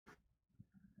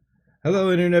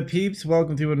Hello, Internet peeps.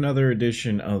 Welcome to another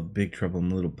edition of Big Trouble in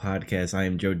Little Podcast. I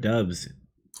am Joe Dubs.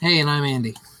 Hey, and I'm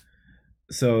Andy.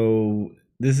 So,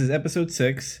 this is episode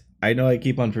 6. I know I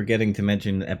keep on forgetting to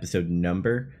mention the episode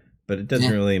number, but it doesn't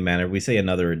Yeah, really matter. We say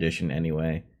another edition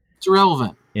anyway. it's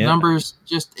irrelevant. Yeah. Numbers,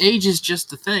 just age is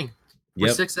just a thing. We're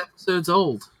Yep. 6 episodes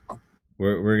old.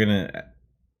 We're gonna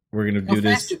How do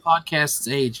fast this. do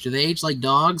podcasts age? Do they age like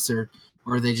dogs, or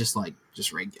are they just like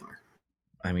just regular?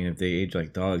 I mean, if they age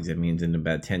like dogs, it means in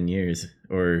about 10 years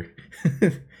or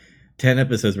 10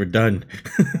 episodes we're done.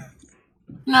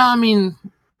 No, I mean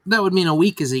that would mean a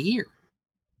week is a year.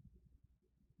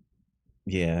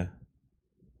 Yeah.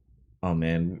 Oh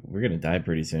man, we're gonna die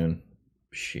pretty soon.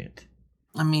 Shit.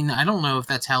 I mean, I don't know if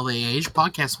that's how they age.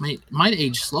 Podcasts might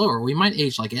age slower. We might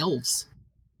age like elves.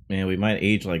 Man, we might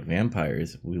age like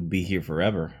vampires. We'll be here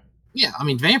forever. Yeah, I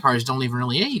mean vampires don't even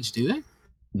really age, do they?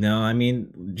 No, I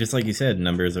mean, just like you said,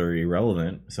 numbers are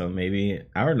irrelevant. So maybe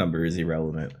our number is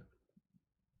irrelevant.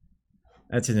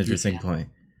 That's an interesting Yeah. point.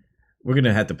 We're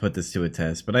gonna have to put this to a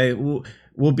test, but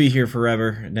we'll be here forever.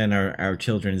 And then our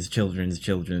children's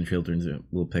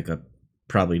will pick up.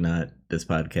 Probably not this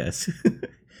podcast.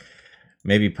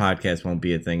 Maybe podcast won't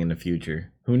be a thing in the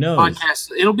future. Who knows?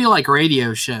 Podcasts, it'll be like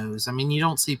radio shows. I mean, you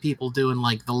don't see people doing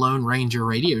like the Lone Ranger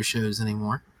radio shows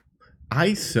anymore.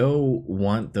 I so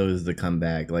want those to come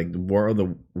back, like the War of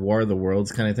the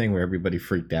Worlds kind of thing, where everybody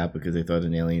freaked out because they thought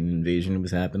an alien invasion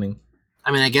was happening.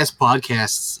 I mean, I guess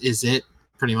podcasts is it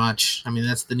pretty much. I mean,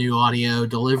 that's the new audio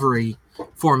delivery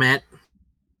format.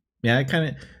 Yeah, I kind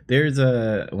of there's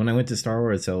a when I went to Star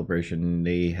Wars Celebration,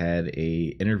 they had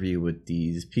a interview with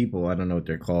these people. I don't know what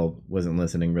they're called. Wasn't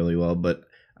listening really well, but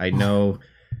I know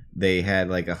they had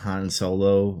like a Han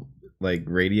Solo like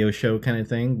radio show kind of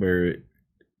thing where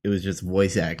it was just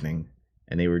voice acting,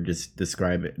 and they were just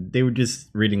describing. They were just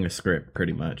reading a script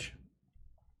pretty much,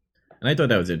 and I thought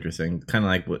that was interesting. Kind of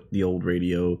like what the old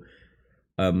radio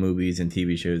movies and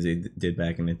TV shows they did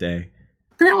back in the day.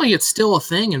 Apparently, it's still a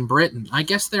thing in Britain. I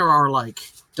guess there are like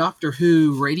Doctor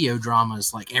Who radio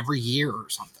dramas like every year or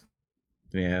something.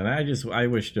 Yeah, and I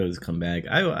wish those come back.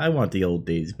 I want the old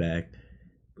days back.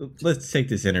 Let's take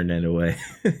this internet away.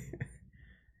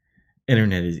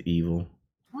 Internet is evil,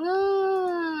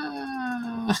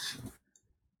 Uh,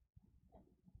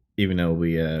 even though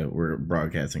we're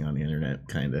broadcasting on the internet,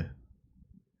 kind of.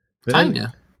 But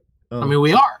kinda. I oh, mean,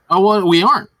 we are. Oh, well, we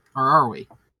aren't, or are we?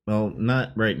 well,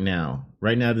 not right now.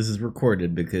 Right now, this is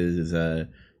recorded because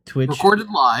Twitch Recorded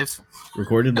live.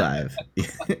 recorded live,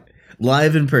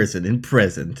 live in person, in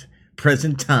present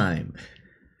time.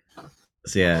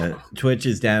 So yeah, Twitch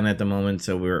is down at the moment,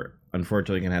 so we're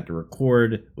unfortunately gonna have to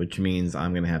record, which means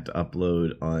I'm gonna have to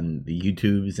upload on the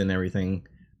YouTubes and everything,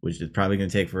 which is probably gonna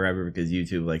take forever because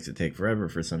YouTube likes to take forever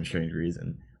for some strange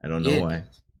reason. I don't know Yeah. why.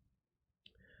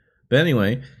 But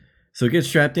anyway, so get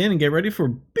strapped in and get ready for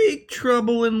Big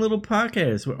Trouble in Little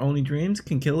Podcast, where only dreams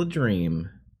can kill a dream.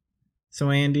 So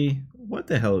Andy, what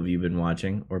the hell have you been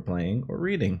watching or playing or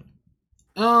reading?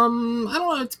 I don't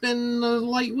know. It's been a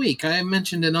light week. I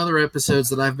mentioned in other episodes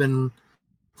that I've been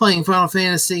playing Final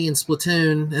Fantasy and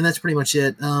Splatoon, and that's pretty much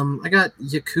it. I got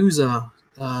Yakuza.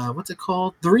 What's it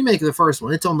called? The remake of the first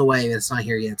one. It's on the way. It's not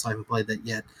here yet, so I haven't played that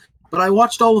yet. But I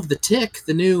watched all of The Tick,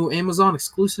 the new Amazon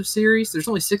exclusive series. There's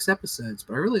only 6 episodes,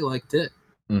 but I really liked it.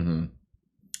 Mm-hmm.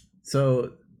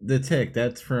 So the Tick,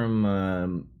 that's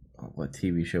from what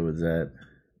TV show was that?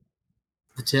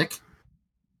 The Tick.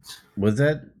 Was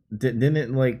that didn't it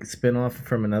like spin off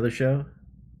from another show?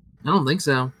 I don't think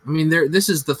so. I mean, this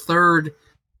is the third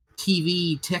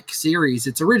TV Tick series.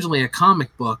 It's originally a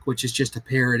comic book, which is just a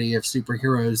parody of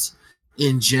superheroes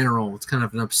in general. It's kind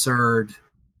of an absurd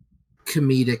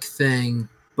comedic thing.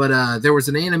 But there was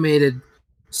an animated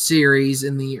series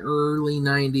in the early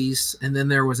 90s, and then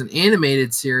there was an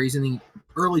animated series in the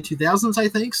early 2000s, I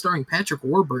think, starring Patrick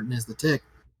Warburton as the Tick.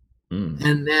 Mm.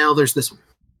 And now there's this one.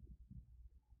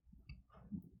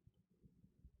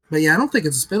 But yeah, I don't think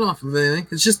it's a spinoff of anything.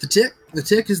 It's just the Tick. The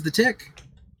Tick is the Tick.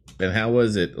 And how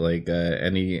was it? Like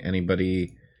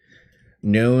anybody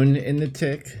known in the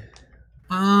Tick?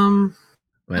 I I'm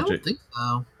don't think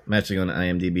so. I'm actually on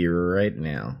IMDb right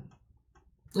now.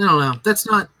 I don't know. That's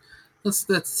one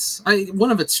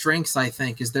of its strengths, I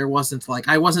think, is there wasn't like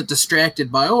I wasn't distracted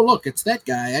by, oh look, it's that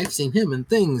guy. I've seen him in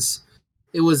things.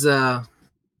 It was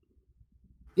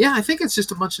yeah, I think it's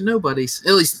just a bunch of nobodies.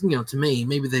 At least, to me.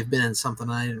 Maybe they've been in something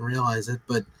and I didn't realize it,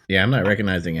 but Yeah, I'm not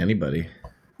recognizing anybody.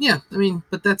 yeah, I mean,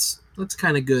 but that's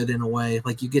kind of good in a way.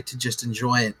 Like you get to just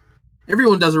enjoy it.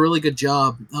 Everyone does a really good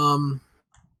job.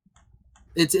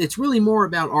 It's really more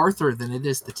about Arthur than it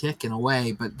is the Tick in a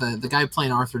way, but the guy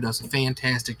playing Arthur does a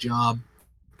fantastic job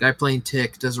Guy playing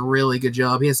Tick does a really good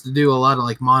job. He has to do a lot of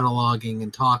like monologuing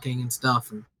and talking and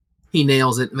stuff, and he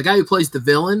nails it. And the guy who plays the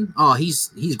villain, oh, he's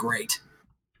great.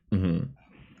 Mm-hmm.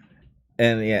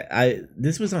 And yeah,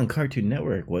 this was on Cartoon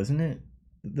Network, wasn't it?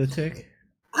 The Tick?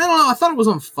 I don't know. I thought it was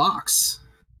on Fox.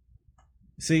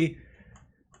 See,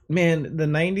 man, the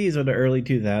 90s or the early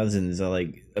 2000s are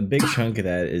like a big chunk of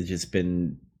that has just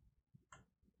been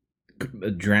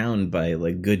drowned by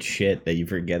like good shit that you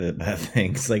forget about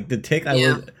things. Like the Tick,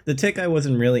 I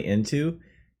wasn't really into,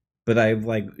 but I've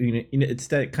like you know it's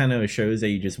that kind of shows that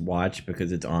you just watch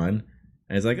because it's on,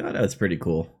 and it's like, oh, that's pretty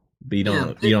cool. But you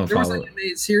don't follow. There was like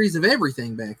a series of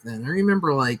everything back then. I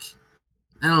remember like,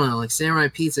 I don't know, like Samurai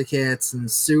Pizza Cats and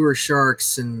Sewer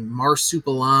Sharks and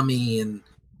Marsupilami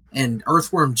and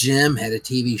Earthworm Jim had a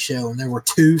TV show, and there were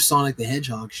 2 Sonic the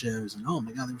Hedgehog shows, and oh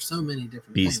my god, there were so many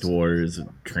different Beast things. Wars,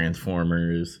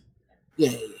 Transformers,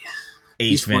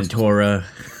 Ace Ventura.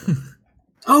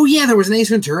 Oh yeah, there was an Ace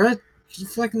Ventura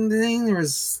fucking thing.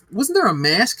 Wasn't there a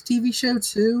Mask TV show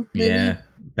too? Maybe? Yeah,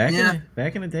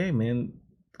 back in the day, man.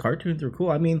 Cartoons were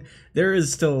cool. I mean, there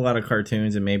is still a lot of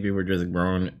cartoons, and maybe we're just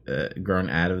grown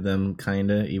out of them, kind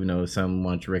of. Even though some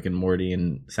watch Rick and Morty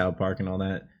and South Park and all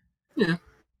that. Yeah.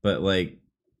 But like,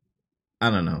 I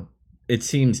don't know. It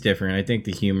seems different. I think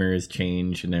the humor has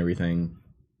changed and everything,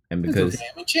 and because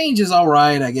change is all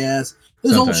right, I guess.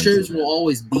 Those old shows will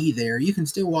always be there. You can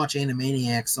still watch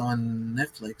Animaniacs on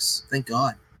Netflix. Thank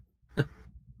God.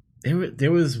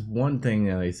 There was one thing.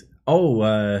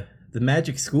 The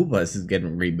Magic School Bus is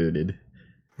getting rebooted.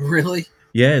 Really?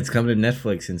 Yeah, it's coming to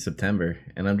Netflix in September,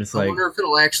 and I'm just like, I wonder if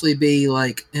it'll actually be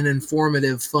like an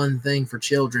informative, fun thing for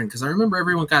children. Because I remember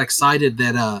everyone got excited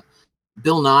that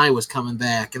Bill Nye was coming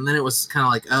back, and then it was kind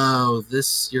of like, oh,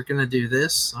 you're gonna do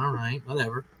this? All right,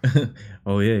 whatever.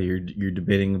 Oh yeah, you're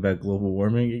debating about global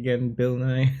warming again, Bill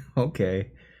Nye?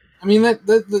 Okay. I mean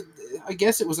I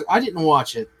guess it was. I didn't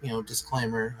watch it.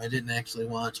 Disclaimer: I didn't actually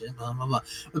watch it. Blah, blah, blah.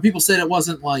 But people said it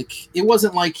wasn't like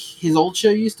his old show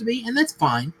used to be, and that's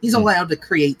fine. He's allowed to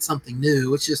create something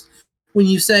new. It's just when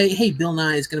you say, "Hey, Bill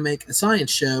Nye is going to make a science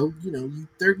show,"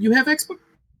 you have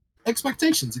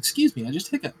expectations. Excuse me, I just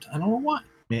hiccuped. I don't know why.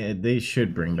 Yeah, they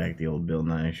should bring back the old Bill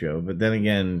Nye show, but then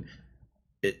again,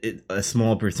 a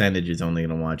small percentage is only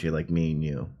going to watch it, like me and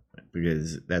you,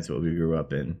 because that's what we grew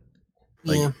up in.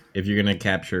 Like, if you're gonna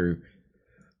capture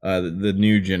the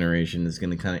new generation, is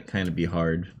gonna kind of be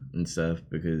hard and stuff,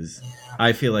 because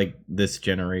I feel like this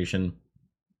generation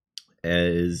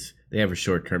they have a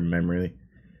short-term memory,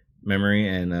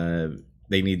 and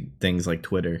they need things like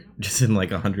Twitter, just in like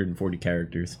 140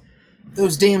 characters.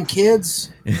 Those damn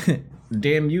kids,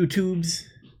 damn YouTubes.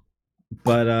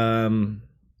 But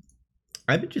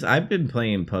I've been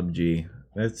playing PUBG.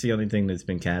 That's the only thing that's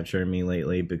been capturing me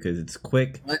lately, because it's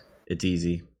quick. What? It's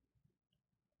easy.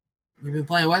 You've been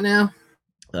playing what now?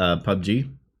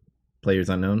 PUBG, Players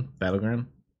Unknown Battleground.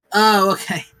 Oh,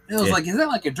 okay. It was like, is that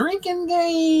like a drinking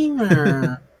game?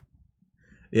 Or...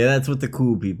 Yeah, that's what the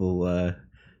cool people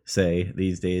say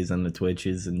these days on the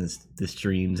Twitches and the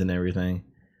streams and everything.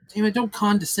 Damn it! Don't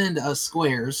condescend to us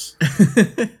squares.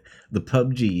 The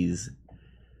PUBGs.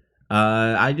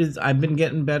 I've been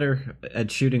getting better at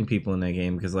shooting people in that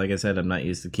game, because, like I said, I'm not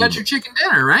used to. Got your chicken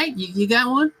dinner, right? You got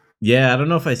one? Yeah, I don't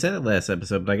know if I said it last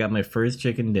episode, but I got my first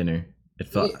chicken dinner. It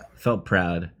felt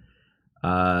proud.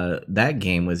 That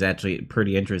game was actually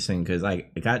pretty interesting, because I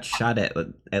got shot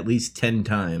at least 10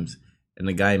 times, and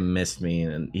the guy missed me,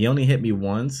 and he only hit me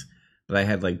once, but I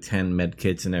had like 10 med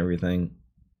kits and everything,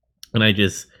 and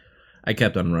I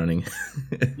kept on running.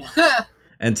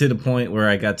 And to the point where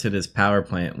I got to this power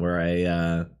plant where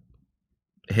I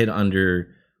hid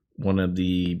under one of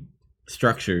the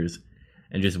structures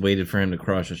and just waited for him to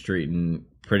cross the street and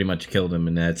pretty much killed him,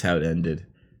 and that's how it ended.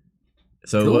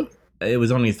 So cool. It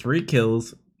was only 3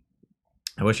 kills.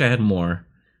 I wish I had more,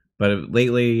 but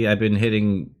lately I've been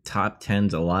hitting top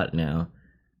 10s a lot now,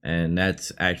 and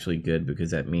that's actually good,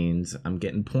 because that means I'm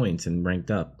getting points and ranked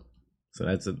up. So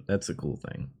that's a cool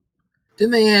thing.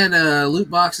 Didn't they add loot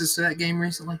boxes to that game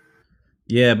recently?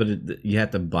 Yeah, but you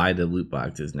have to buy the loot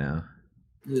boxes now.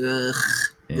 Ugh,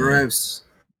 yeah. Gross.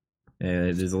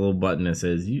 And there's a little button that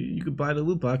says, you could buy the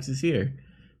loot boxes here.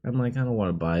 I'm like, I don't want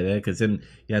to buy that, because then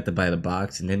you have to buy the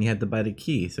box, and then you have to buy the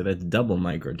key, so that's double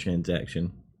microtransaction.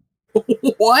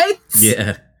 What?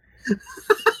 Yeah.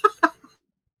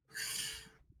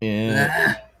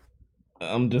 Yeah.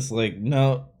 I'm just like,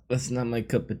 no, that's not my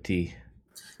cup of tea.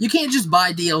 You can't just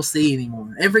buy DLC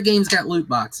anymore. Every game's got loot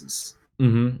boxes.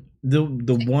 Mm-hmm. The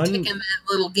one taking that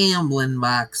little gambling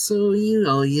box, so you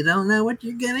don't know what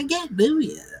you're gonna get, do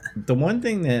you? The one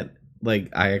thing that like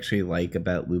I actually like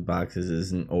about loot boxes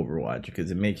isn't Overwatch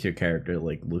because it makes your character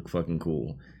like look fucking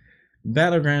cool.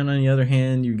 Battleground, on the other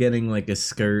hand, you're getting like a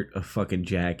skirt, a fucking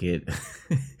jacket.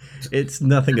 It's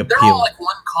nothing They're appealing. all like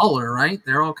one color, right?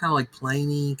 They're all kind of like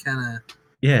plainy, kind of.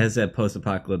 Yeah, it has that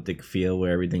post-apocalyptic feel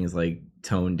where everything is like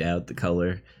toned out the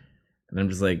color, and I'm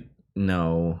just like,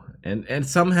 no. And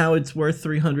somehow it's worth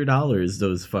 $300.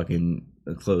 Those fucking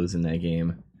clothes in that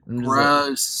game.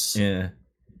 Gross. Like, yeah,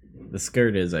 the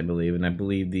skirt is, I believe, and I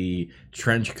believe the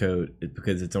trench coat is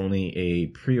because it's only a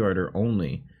pre-order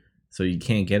only. So you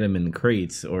can't get them in the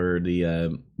crates or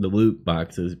the loot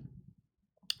boxes.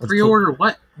 Pre-order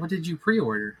what? What did you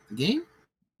pre-order? The game?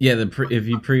 Yeah, if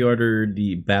you pre-order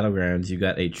the Battlegrounds, you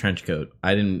got a trench coat.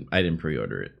 I didn't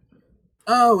pre-order it.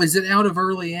 Oh, is it out of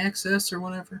early access or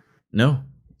whatever? No,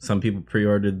 some people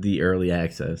pre-ordered the early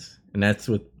access, and that's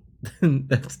what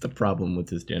that's the problem with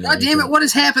this generation. God damn it! What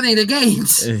is happening to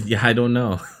games? Yeah, I don't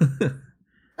know. All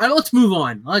right, let's move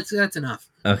on. That's enough.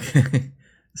 Okay.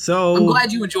 So I'm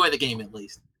glad you enjoy the game at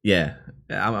least. Yeah,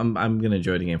 I'm gonna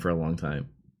enjoy the game for a long time.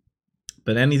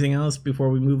 But anything else before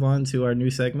we move on to our new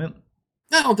segment?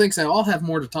 I don't think so. I'll have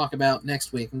more to talk about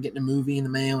next week. I'm getting a movie in the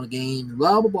mail and a game and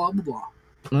blah blah blah blah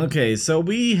blah. Okay, so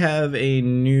we have a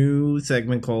new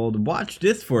segment called "Watch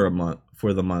This for a Month." For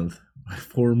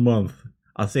a month.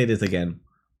 I'll say this again.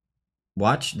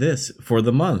 Watch this for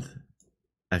the month!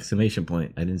 Exclamation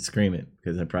point! I didn't scream it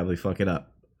because I'd probably fuck it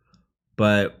up.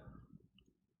 But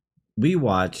we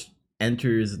watched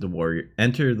Enter the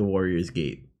Warrior's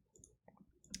Gate.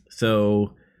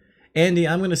 So, Andy,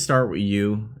 I'm gonna start with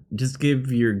you. Just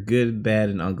give your good, bad,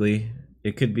 and ugly.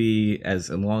 It could be as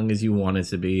long as you want it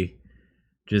to be.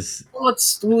 Just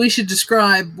we should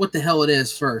describe what the hell it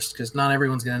is first, because not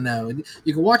everyone's gonna know.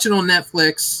 You can watch it on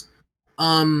Netflix.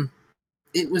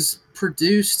 It was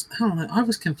produced. I don't know. I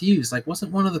was confused. Like,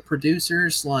 wasn't one of the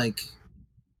producers like?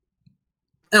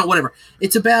 Oh, whatever.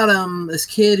 It's about this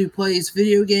kid who plays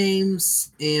video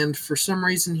games, and for some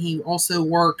reason he also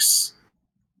works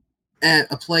at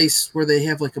a place where they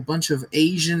have like a bunch of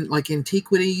Asian like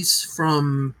antiquities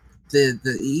from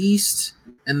the East,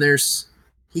 and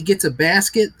he gets a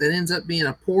basket that ends up being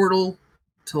a portal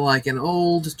to like an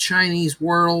old Chinese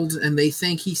world, and they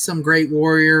think he's some great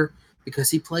warrior because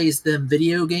he plays them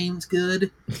video games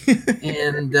good.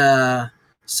 And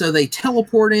so they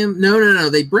teleport him. No.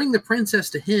 They bring the princess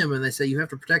to him, and they say, you have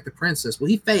to protect the princess. Well,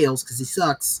 he fails because he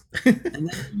sucks. And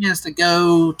then he has to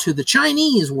go to the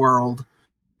Chinese world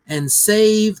and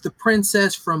save the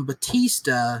princess from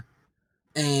Batista.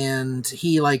 And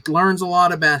he like learns a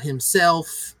lot about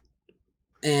himself.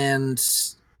 And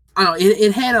I don't know,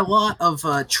 it had a lot of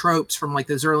tropes from like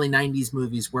those early 90s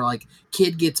movies where like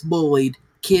kid gets bullied,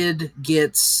 kid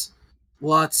gets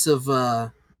lots of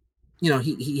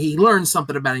he learns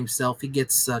something about himself, he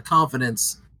gets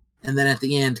confidence, and then at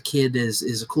the end kid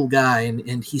is a cool guy,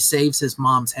 and he saves his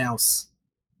mom's house.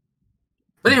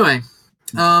 But anyway,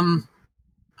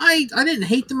 I didn't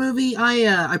hate the movie.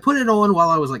 I put it on while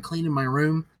I was like cleaning my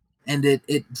room, and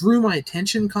it drew my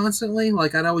attention constantly.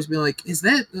 Like I'd always be like, is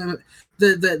that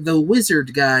the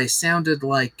wizard guy sounded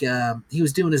like he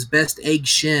was doing his best Egg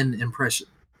Shen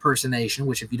impersonation,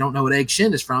 which if you don't know what Egg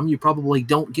Shen is from, you probably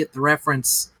don't get the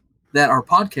reference that our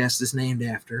podcast is named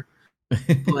after.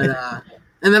 But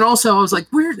and then also I was like,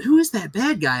 who is that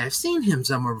bad guy? I've seen him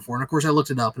somewhere before. And of course I looked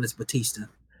it up, and it's Batista.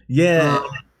 Yeah.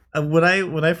 When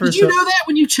I first did you know that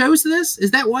when you chose this?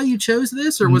 Is that why you chose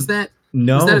this, or was that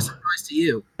no? Was that a surprise to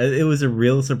you? It was a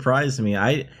real surprise to me.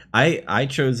 I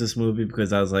chose this movie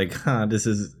because I was like, this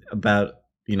is about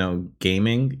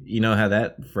gaming. You know how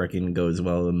that freaking goes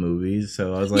well in movies.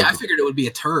 So I was like, yeah, I figured it would be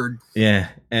a turd. Yeah,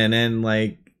 and then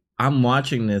like I'm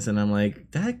watching this, and I'm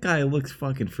like, that guy looks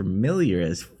fucking familiar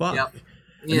as fuck. Yep.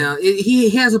 Yeah,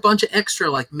 he has a bunch of extra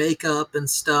like makeup and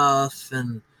stuff,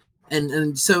 and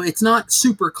so it's not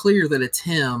super clear that it's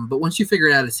him, but once you figure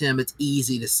out it's him, it's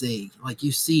easy to see. Like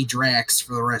you see Drax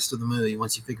for the rest of the movie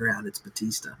once you figure out it's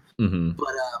Batista. Mm-hmm.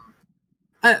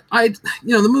 But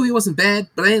the movie wasn't bad,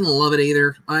 but I didn't love it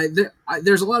either.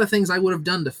 There's a lot of things I would have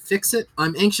done to fix it.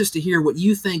 I'm anxious to hear what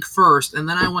you think first, and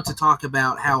then I want to talk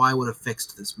about how I would have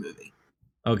fixed this movie.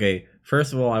 Okay,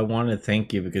 first of all, I want to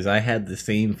thank you because I had the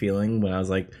same feeling when I was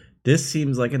like, this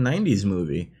seems like a 90s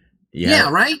movie. Yeah,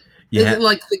 right? Yeah.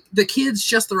 Like the kid's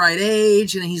just the right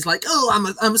age, and he's like, "Oh, I'm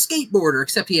a skateboarder,"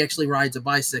 except he actually rides a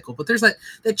bicycle. But there's that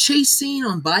chase scene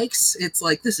on bikes. It's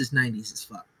like this is 90s as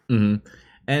fuck. Mm-hmm.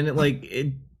 And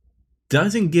it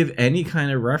doesn't give any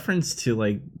kind of reference to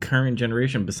like current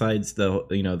generation besides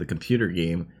the computer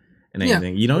game and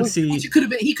anything. You don't see. He could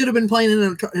have been playing in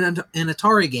an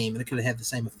Atari game, and it could have had the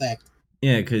same effect.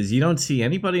 Yeah, because you don't see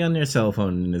anybody on their cell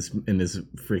phone in this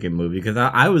freaking movie. Because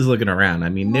I was looking around. I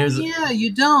mean, Well, there's yeah,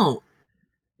 you don't.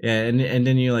 yeah, and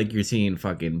then you're seeing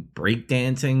fucking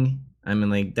breakdancing. I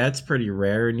mean, like that's pretty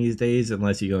rare in these days,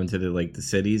 unless you go into the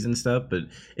cities and stuff. But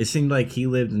it seemed like he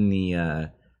lived in the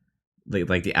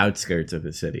like the outskirts of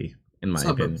the city, in my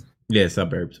opinion. Suburbs. Yeah,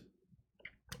 suburbs.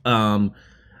 Um,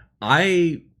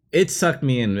 I it sucked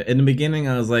me in. In the beginning,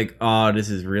 I was like, "Oh, this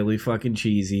is really fucking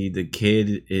cheesy." The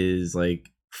kid is like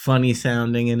funny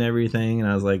sounding and everything, and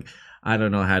I was like, "I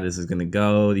don't know how this is gonna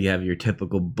go." You have your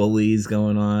typical bullies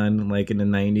going on, like in the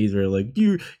 '90s, where like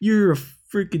you're a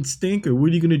freaking stinker. What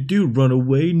are you gonna do? Run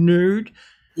away, nerd?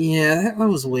 Yeah, that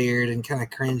was weird and kind of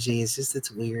cringy.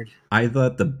 It's weird. I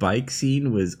thought the bike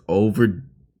scene was Like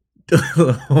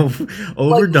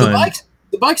overdone.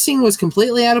 the bike scene was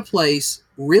completely out of place,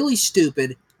 really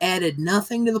stupid, added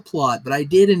nothing to the plot, but I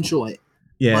did enjoy it.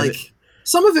 Yeah, Like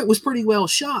some of it was pretty well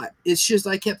shot. It's just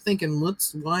I kept thinking,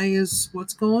 what's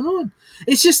going on?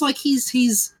 It's just like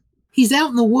he's out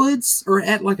in the woods or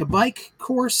at like a bike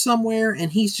course somewhere,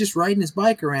 and he's just riding his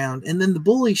bike around, and then the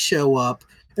bullies show up.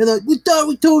 And they're like, we thought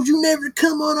we told you never to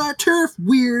come on our turf,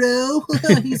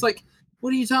 weirdo. He's like,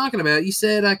 what are you talking about? You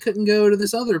said I couldn't go to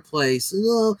this other place.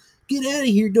 Oh, get out of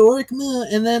here, dork.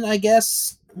 And then I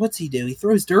guess, what's he do? He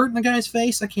throws dirt in the guy's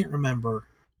face? I can't remember.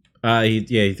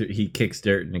 he kicks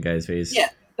dirt in the guy's face. Yeah,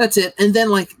 that's it. And then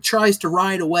like tries to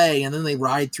ride away, and then they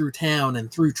ride through town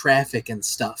and through traffic and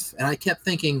stuff. And I kept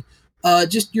thinking,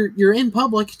 just you're in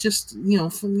public, just you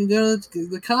go to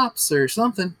the cops or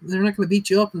something. They're not going to beat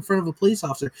you up in front of a police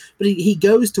officer. But he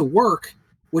goes to work,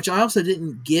 which I also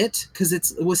didn't get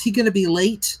because was he going to be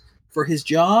late for his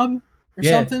job or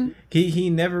Yeah, something?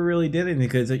 he never really did it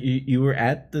because you were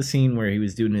at the scene where he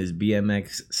was doing his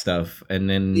BMX stuff,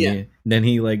 and Yeah. then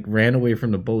he like ran away from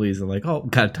the bullies and like, oh,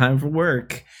 got time for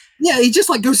work. Yeah, he just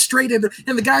like goes straight in,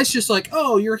 and the guy's just like,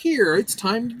 "Oh, you're here. It's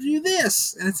time to do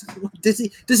this." And does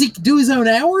he do his own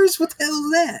hours? What the hell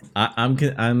is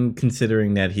that? I'm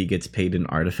considering that he gets paid in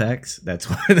artifacts. That's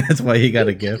why that's why he got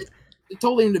a gift. They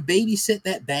told him to babysit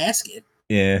that basket.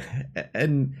 Yeah,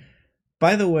 and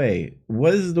by the way,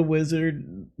 was the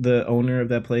wizard the owner of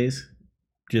that place,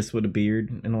 just with a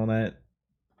beard and all that?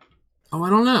 Oh, I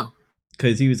don't know.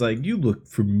 Because he was like, "You look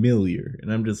familiar,"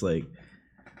 and I'm just like,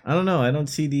 I don't know. I don't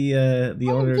see the I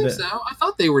owner don't of think so. I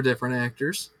thought they were different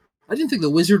actors. I didn't think the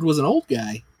wizard was an old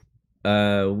guy.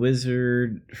 that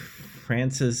Wizard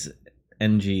Francis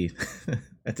NG.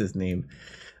 That's his name.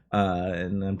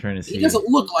 And I'm trying to see. He doesn't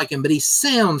look like him, but he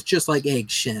sounds just like Egg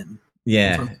Shen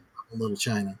Yeah, from Little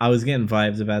China. I was getting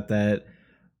vibes about that.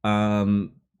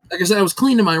 Like I said, I was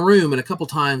cleaning my room, and a couple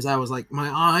times I was like, my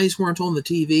eyes weren't on the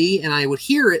TV, and I would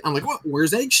hear it. I'm like, what?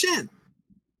 Where's Egg Shen?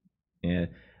 Yeah.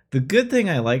 The good thing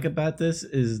I like about this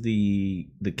is the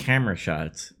camera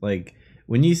shots. Like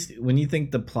when you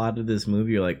think the plot of this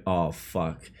movie, you're like, oh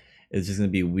fuck, it's just gonna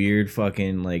be weird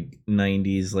fucking like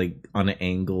 '90s like on an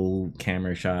angle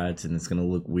camera shots, and it's gonna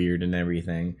look weird and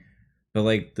everything. But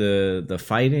like the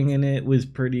fighting in it was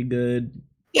pretty good.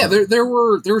 Yeah, there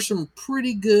were some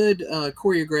pretty good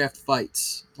choreographed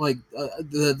fights. Like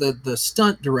the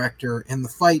stunt director and the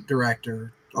fight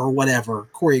director or whatever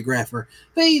choreographer,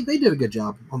 they did a good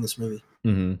job on this movie.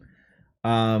 Hmm.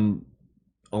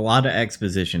 A lot of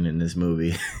exposition in this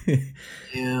movie.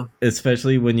 Yeah,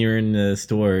 Especially when you're in the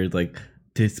store, like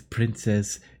this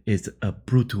princess is a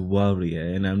brutal warrior,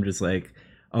 and I'm just like,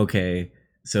 okay,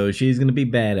 so she's gonna be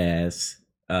badass.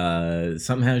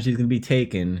 Somehow she's gonna be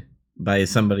taken by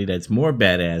somebody that's more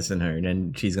badass than her, and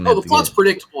then she's gonna oh, have the to plot's get.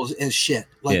 predictable as shit.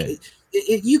 Like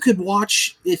Yeah. you could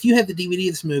watch if you have the DVD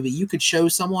of this movie, you could show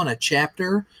someone a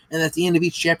chapter, and at the end of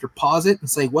each chapter, pause it and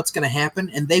say what's going to happen,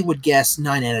 and they would guess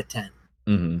 9 out of 10.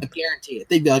 Hmm. I guarantee it.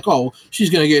 They'd be like, "Oh, she's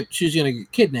gonna get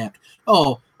kidnapped.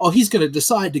 Oh, he's gonna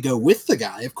decide to go with the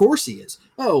guy. Of course he is.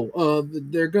 Oh,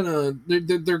 they're gonna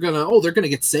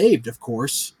get saved. Of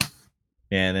course,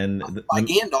 And then by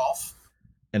Gandalf."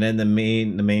 and then the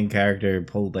main character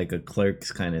pulled like a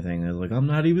Clerks kind of thing. I was like, I'm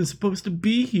not even supposed to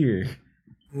be here.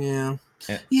 Yeah,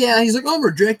 Yeah. yeah. He's like, "I'm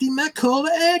rejecting my call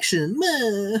to action."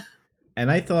 Meh.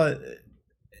 And I thought,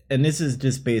 and this is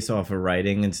just based off of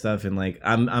writing and stuff, and like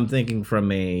I'm thinking from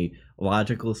a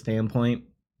logical standpoint,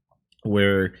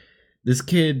 where this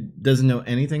kid doesn't know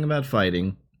anything about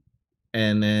fighting,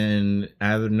 and then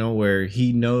out of nowhere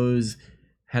he knows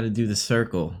how to do the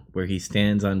circle where he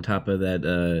stands on top of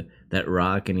that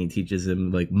rock, and he teaches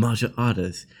him like martial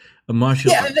artists, a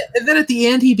martial. Yeah, and then at the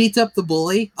end he beats up the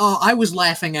bully. Oh, I was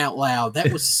laughing out loud.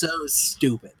 That was so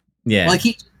stupid. Yeah. Like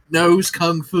knows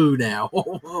kung fu now.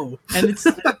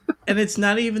 And it's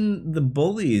not even the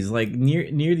bullies. Like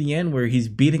near the end, where he's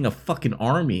beating a fucking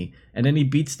army, and then he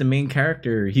beats the main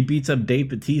character. He beats up Dave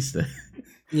Bautista.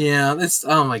 Yeah, that's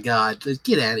oh my god,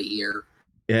 get out of here.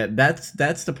 Yeah, that's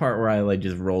the part where I like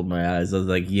just rolled my eyes. I was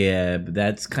like, yeah, but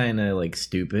that's kind of like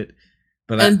stupid.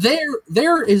 But and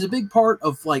there is a big part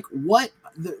of like what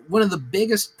one of the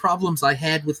biggest problems I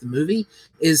had with the movie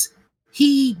is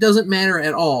he doesn't matter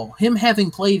at all. Him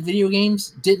having played video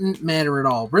games didn't matter at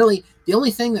all. Really, the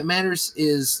only thing that matters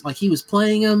is like he was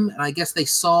playing them, and I guess they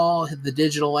saw the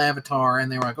digital avatar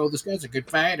and they were like, "Oh, this guy's a good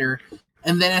fighter."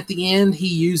 And then at the end,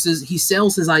 he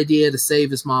sells his idea to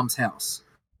save his mom's house.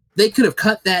 They could have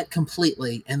cut that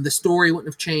completely, and the story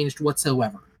wouldn't have changed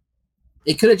whatsoever.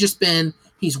 It could have just been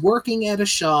he's working at a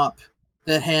shop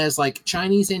that has like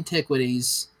Chinese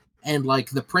antiquities, and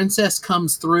like the princess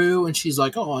comes through, and she's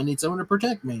like, "Oh, I need someone to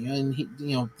protect me," and he,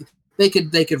 they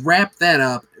could wrap that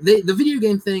up. The video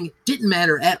game thing didn't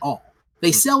matter at all.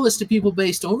 They sell this to people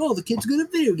based on, "Oh, the kid's good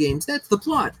at video games. That's the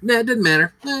plot." No, it didn't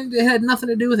matter. It had nothing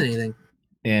to do with anything.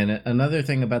 And another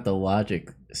thing about the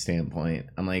logic standpoint,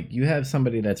 I'm like, you have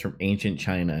somebody that's from ancient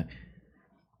China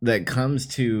that comes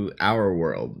to our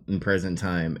world in present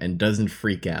time and doesn't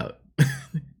freak out.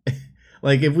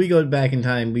 Like, if we go back in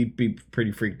time, we'd be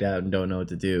pretty freaked out and don't know what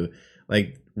to do.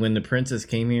 Like, when the princess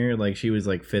came here, like, she was,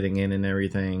 like, fitting in and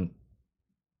everything.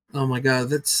 Oh, my God.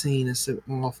 That scene is so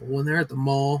awful. When they're at the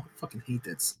mall, I fucking hate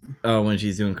that scene. Oh, when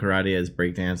she's doing karate as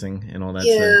breakdancing and all that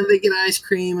stuff. Yeah, they get ice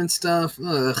cream and stuff.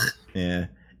 Ugh. Yeah.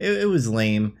 It was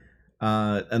lame.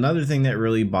 Another thing that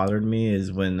really bothered me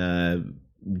is when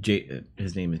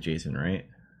his name is Jason, right?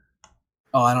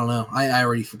 Oh, I don't know. I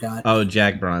already forgot. Oh,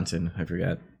 Jack Bronson. I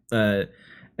forgot.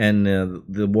 And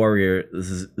the warrior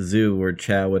Zhu or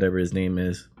Chow, whatever his name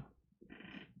is,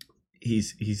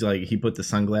 he's like, he put the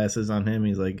sunglasses on him.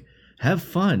 He's like, have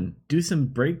fun, do some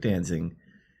breakdancing.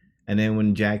 And then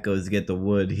when Jack goes to get the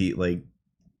wood, he like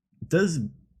does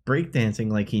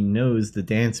breakdancing like he knows the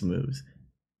dance moves.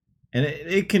 And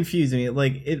it confused me.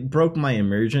 Like, it broke my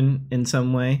immersion in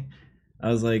some way. I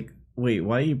was like, wait,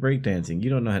 why are you breakdancing? You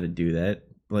don't know how to do that.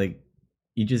 Like,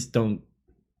 you just don't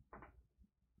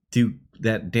do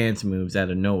that dance moves out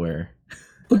of nowhere.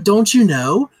 But don't you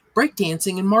know,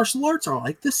 breakdancing and martial arts are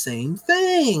like the same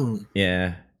thing.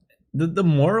 Yeah. The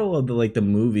moral of the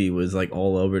movie was like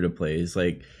all over the place.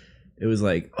 Like, it was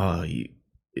like, oh,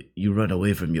 you run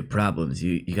away from your problems.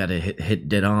 You gotta hit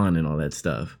dead on and all that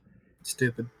stuff.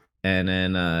 Stupid. And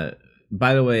then,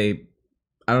 by the way,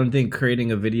 I don't think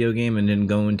creating a video game and then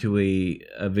going to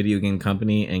a video game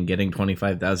company and getting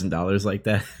 $25,000 like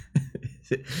that.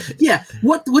 Yeah,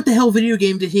 what the hell video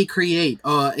game did he create?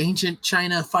 Ancient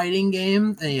China fighting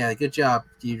game? Yeah, good job.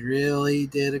 You really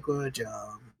did a good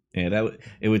job. Yeah,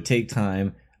 it would take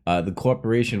time. The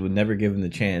corporation would never give him the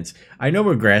chance. I know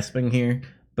we're grasping here,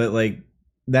 but like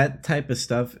that type of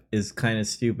stuff is kind of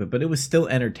stupid, but it was still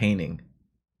entertaining.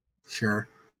 Sure.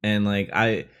 And like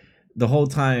the whole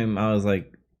time I was like,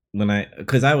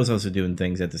 because I was also doing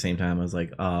things at the same time, I was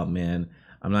like, oh man,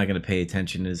 I'm not going to pay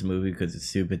attention to this movie because it's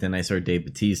stupid. Then I saw Dave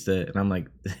Bautista and I'm like,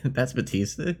 that's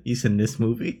Bautista? He's in this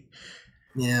movie?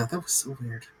 Yeah, that was so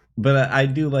weird. But I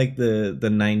do like the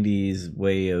 90s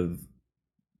way of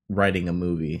writing a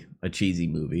movie, a cheesy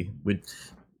movie.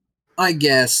 I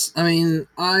guess. I mean,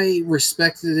 I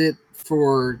respected it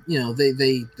for,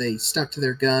 they stuck to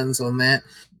their guns on that.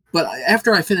 But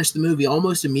after I finished the movie,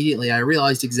 almost immediately, I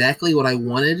realized exactly what I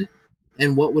wanted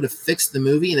and what would have fixed the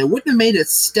movie. And it wouldn't have made it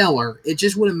stellar. It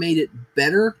just would have made it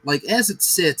better. Like, as it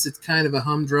sits, it's kind of a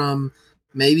humdrum,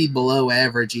 maybe below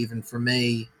average even for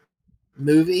me,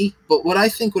 movie. But what I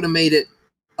think would have made it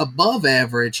above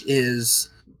average is,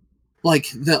 like,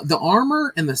 the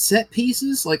armor and the set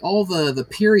pieces, like all the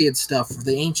period stuff,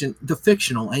 the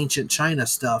fictional ancient China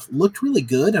stuff looked really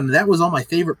good. And that was all my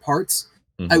favorite parts.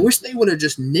 I wish they would have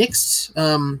just nixed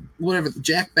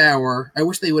Jack Bauer. I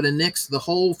wish they would have nixed the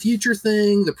whole future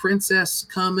thing, the princess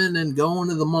coming and going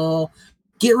to the mall.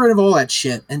 Get rid of all that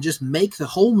shit and just make the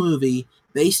whole movie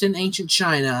based in ancient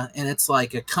China. And it's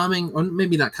like a or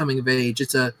maybe not coming of age.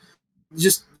 It's a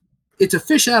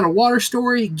fish out of water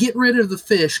story. Get rid of the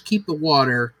fish, keep the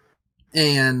water.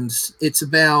 And it's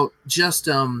about just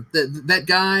that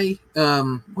guy,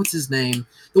 what's his name?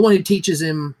 The one who teaches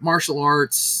him martial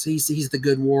arts. He's the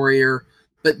good warrior,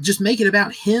 but just make it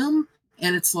about him.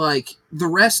 And it's like the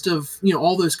rest of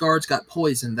all those guards got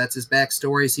poisoned. That's his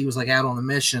backstory. He was like out on a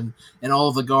mission, and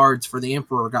all the guards for the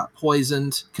emperor got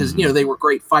poisoned because they were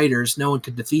great fighters. No one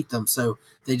could defeat them, so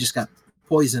they just got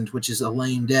poisoned, which is a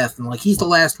lame death. And like he's the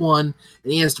last one,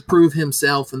 and he has to prove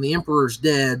himself. And the emperor's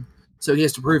dead. So he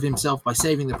has to prove himself by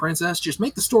saving the princess. Just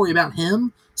make the story about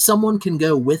him. Someone can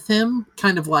go with him,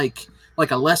 kind of like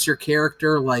a lesser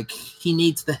character, like he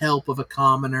needs the help of a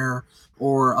commoner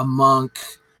or a monk,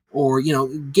 or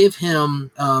give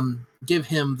him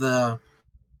the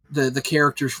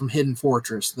characters from Hidden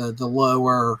Fortress, the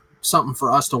lower something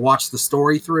for us to watch the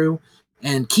story through,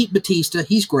 and keep Batista.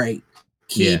 He's great.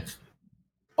 Keep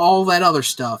all that other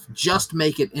stuff. Just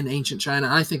make it in ancient China.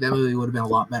 I think that movie would have been a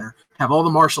lot better. Have all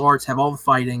the martial arts, have all the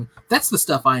fighting. That's the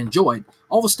stuff I enjoyed.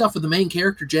 All the stuff with the main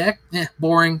character, Jack,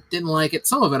 boring. Didn't like it.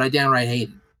 Some of it I downright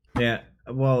hated. Yeah,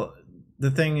 well, the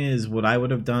thing is, what I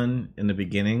would have done in the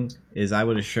beginning is I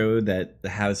would have showed that the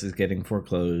house is getting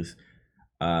foreclosed.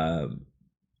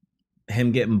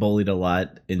 Him getting bullied a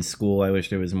lot in school. I wish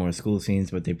there was more school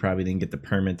scenes, but they probably didn't get the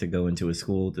permit to go into a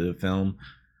school to film.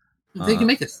 They can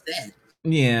make a set.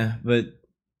 Yeah, but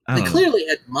they clearly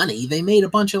had money. They made a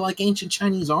bunch of like ancient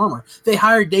Chinese armor. They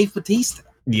hired Dave Bautista.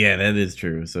 Yeah, that is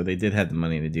true. So they did have the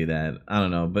money to do that. I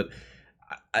don't know, but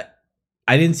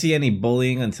I didn't see any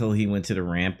bullying until he went to the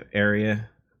ramp area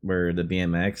where the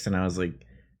BMX, and I was like,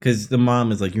 because the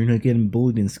mom is like, "You're not getting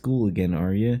bullied in school again,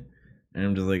 are you?" And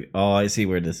I'm just like, "Oh, I see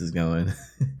where this is going."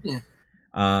 Yeah.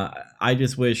 I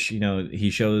just wish he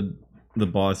showed the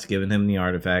boss giving him the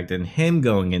artifact and him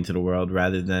going into the world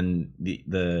rather than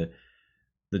the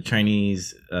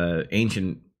Chinese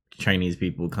ancient Chinese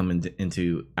people coming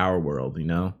into our world.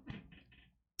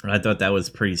 I thought that was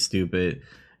pretty stupid,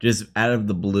 just out of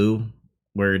the blue,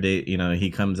 where he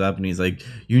comes up and he's like,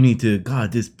 "You need to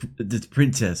guard this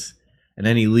princess," and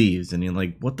then he leaves and you're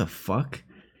like, what the fuck?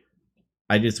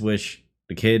 I just wish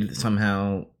the kid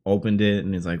somehow opened it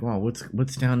and he's like, "Wow,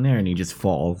 what's down there?" and he just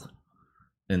falls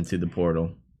into the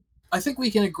portal. I think we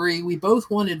can agree we both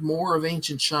wanted more of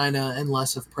ancient China and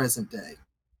less of present day.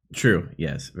 True.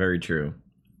 Yes, very true.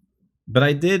 But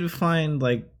I did find,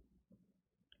 like,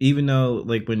 even though,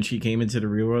 like, when she came into the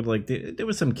real world, like, there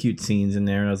was some cute scenes in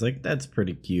there, and I was like, that's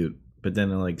pretty cute. But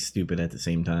then, like, stupid at the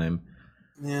same time.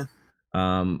 Yeah.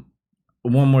 One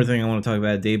more thing I want to talk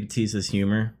about, Dave Bautista's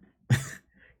humor.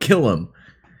 Kill him.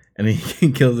 And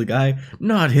he kills the guy.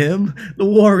 Not him. The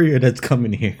warrior that's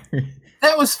coming here.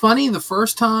 That was funny the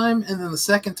first time, and then the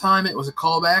second time it was a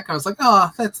callback. I was like,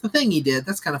 oh, that's the thing he did.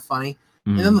 That's kind of funny.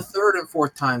 And then the third and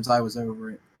fourth times I was over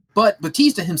it. But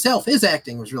Bautista himself, his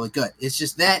acting was really good. It's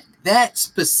just that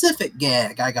specific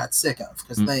gag I got sick of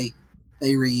because they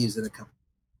reused it a couple.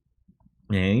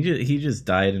 Yeah, he just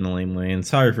died in a lame way. And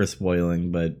sorry for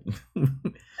spoiling, but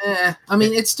I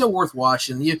mean, it's still worth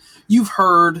watching. You've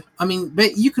heard. I mean,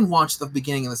 you can watch the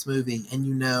beginning of this movie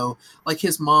and like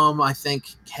his mom, I think,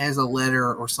 has a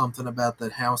letter or something about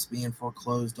that house being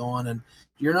foreclosed on, and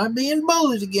you're not being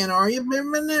bullied again, are you?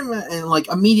 And like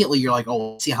immediately you're like,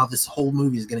 oh, see how this whole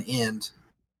movie is going to end.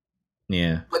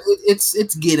 Yeah, but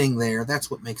it's getting there. That's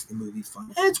what makes the movie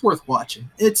fun. And it's worth watching.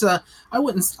 It's I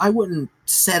wouldn't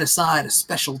set aside a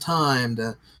special time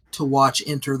to watch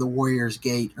Enter the Warrior's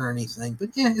Gate or anything. But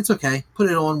yeah, it's okay. Put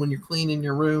it on when you're cleaning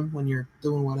your room, when you're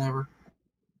doing whatever.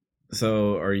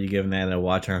 So are you giving that a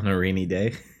watch on a rainy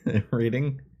day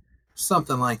rating?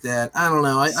 Something like that. I don't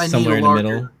know. I Somewhere need in the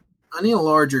middle. I need a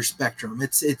larger spectrum.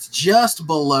 It's just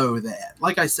below that.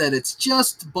 Like I said, it's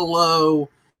just below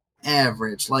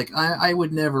average. Like I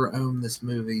would never own this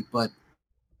movie, but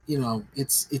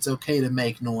it's okay to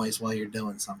make noise while you're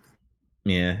doing something.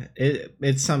 Yeah,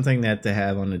 it's something that to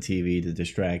have on the TV to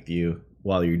distract you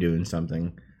while you're doing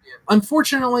something. Yeah.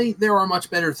 Unfortunately, there are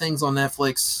much better things on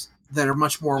Netflix that are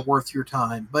much more worth your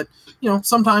time. But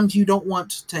sometimes you don't want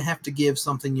to have to give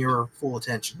something your full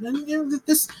attention, and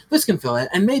this can fill it.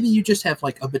 And maybe you just have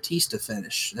like a Batista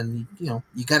fetish, and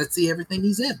you got to see everything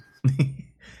he's in.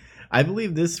 I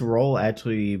believe this role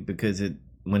actually, because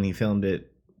when he filmed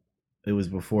it, it was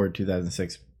before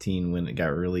 2016 when it got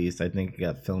released. I think it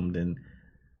got filmed in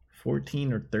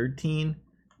 14 or 13.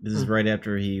 This is right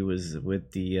after he was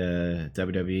with the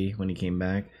WWE when he came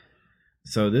back.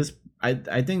 So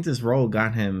I think this role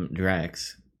got him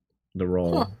Drax, the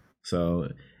role. Huh. So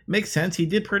it makes sense. He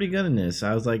did pretty good in this.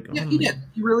 I was like, yeah, he did.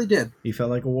 He really did. He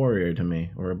felt like a warrior to me,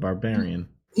 or a barbarian.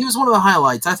 He was one of the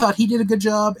highlights. I thought he did a good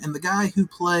job, and the guy who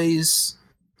plays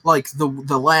like the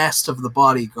last of the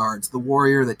bodyguards, the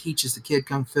warrior that teaches the kid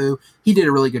kung fu, he did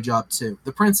a really good job too.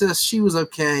 The princess, she was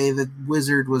okay. The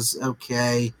wizard was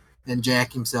okay, and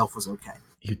Jack himself was okay.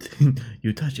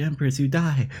 You touch Empress, you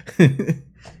die.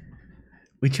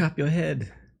 We chop your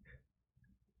head.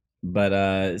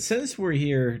 But since we're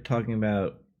here talking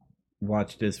about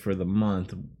watch this for the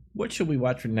month, what should we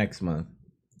watch for next month?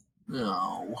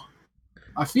 No.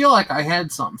 I feel like I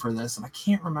had something for this, and I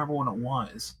can't remember what it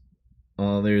was.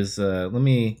 Well, there's let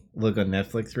me look on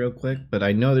Netflix real quick, but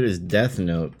I know there's Death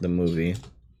Note, the movie.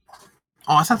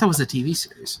 Oh, I thought that was a TV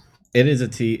series. It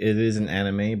is an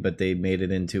anime, but they made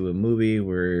it into a movie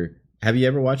where have you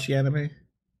ever watched the anime?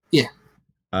 Yeah.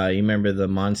 You remember the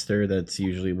monster that's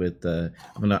usually with the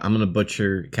I'm gonna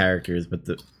butcher characters, but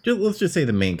let's just say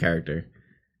the main character.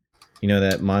 You know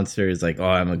that monster is like, oh,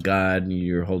 I'm a god, and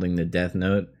you're holding the Death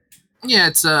Note. Yeah,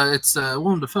 it's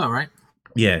Willem Dafoe, right?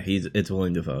 Yeah, it's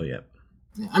Willem Dafoe. Yep.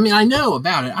 I mean, I know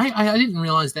about it. I didn't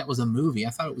realize that was a movie. I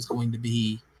thought it was going to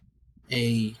be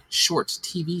a short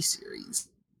TV series.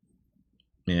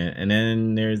 Yeah, and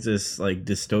then there's this like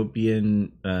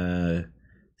dystopian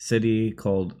city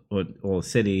called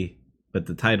city, but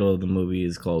the title of the movie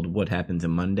is called What Happened to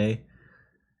Monday,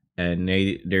 and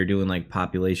they're doing like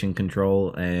population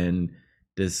control, and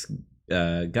this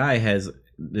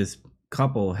this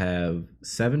couple have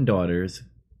 7 daughters,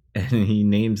 and he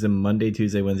names them Monday,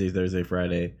 Tuesday, Wednesday, Thursday,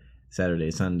 Friday,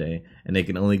 Saturday, Sunday, and they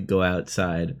can only go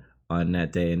outside on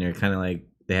that day, and they're kind of like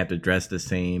they have to dress the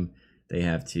same, they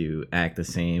have to act the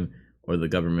same, or the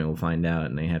government will find out,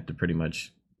 and they have to pretty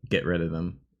much get rid of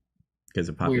them because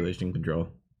of population control.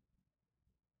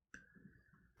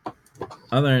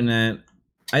 Other than that,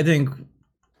 I think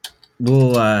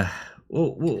we'll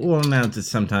announce it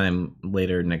sometime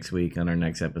later next week on our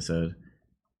next episode.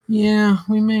 Yeah,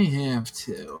 we may have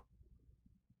to.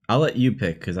 I'll let you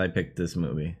pick because I picked this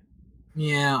movie.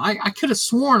 Yeah, I could have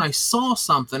sworn I saw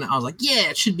something. I was like, yeah,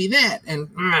 it should be that. And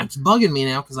it's bugging me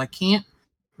now because I can't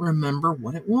remember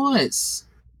what it was.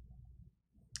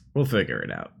 We'll figure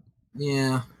it out.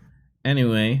 Yeah.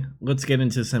 Anyway, let's get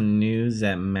into some news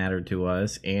that matter to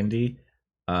us. Andy,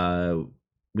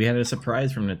 we had a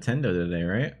surprise from Nintendo today,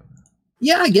 right?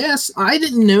 Yeah, I guess. I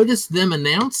didn't notice them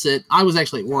announce it. I was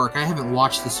actually at work. I haven't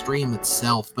watched the stream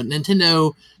itself, but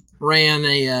Nintendo ran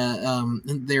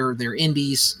their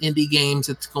indie games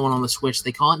that's going on the Switch.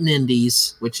 They call it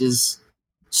Nindies, which is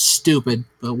stupid,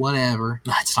 but whatever.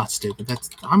 No, it's not stupid.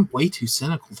 I'm way too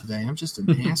cynical today. I'm just an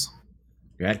asshole.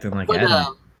 You're acting like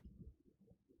Adam.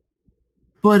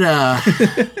 But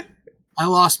I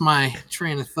lost my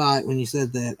train of thought when you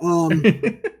said that.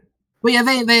 But yeah,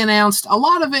 they announced a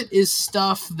lot of it is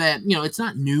stuff that, it's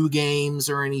not new games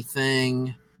or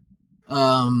anything.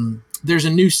 There's a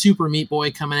new Super Meat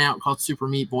Boy coming out called Super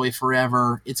Meat Boy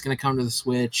Forever. It's going to come to the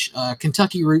Switch.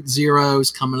 Kentucky Route Zero is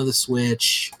coming to the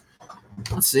Switch.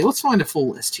 Let's see. Let's find a full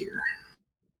list here.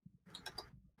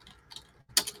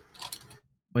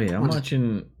 Wait, I'm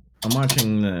watching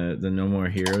the No More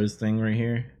Heroes thing right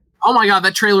here. Oh my god,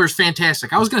 that trailer is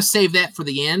fantastic. I was going to save that for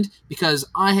the end because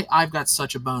I've got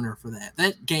such a boner for that.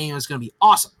 That game is going to be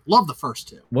awesome. Love the first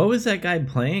 2. What was that guy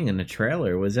playing in the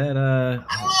trailer? Was that I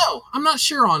don't know. I'm not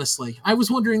sure, honestly. I was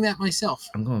wondering that myself.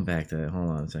 I'm going back to that. Hold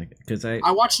on a second. Because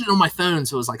I watched it on my phone,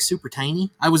 so it was like super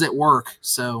tiny. I was at work,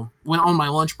 so when on my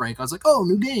lunch break, I was like, oh,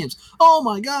 new games. Oh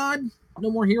my god. No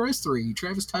More Heroes 3.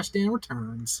 Travis Touchdown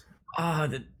returns. Oh,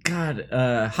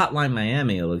 Hotline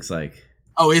Miami, it looks like.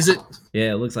 Oh, is it?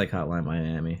 Yeah, it looks like Hotline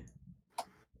Miami. It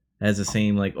has the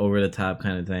same like over the top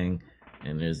kind of thing,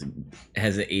 and it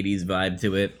has an 80s vibe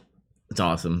to it. It's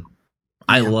awesome.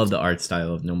 Yeah. I love the art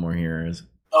style of No More Heroes.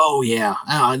 Oh yeah,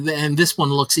 and this one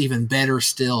looks even better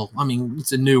still. I mean,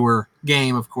 it's a newer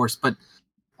game, of course, but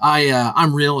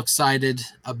I'm real excited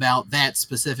about that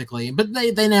specifically. But they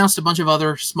announced a bunch of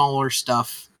other smaller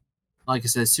stuff. Like I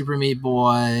said, Super Meat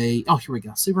Boy. Oh, here we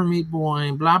go. Super Meat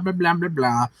Boy, blah, blah, blah, blah,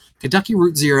 blah. Kentucky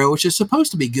Route Zero, which is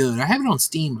supposed to be good. I have it on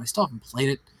Steam, but I still haven't played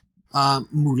it.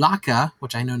 Mulaka,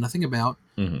 which I know nothing about.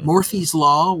 Mm-hmm. Morphe's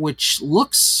Law, which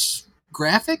looks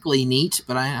graphically neat,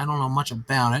 but I don't know much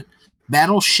about it.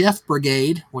 Battle Chef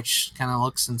Brigade, which kind of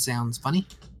looks and sounds funny.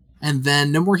 And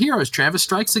then No More Heroes, Travis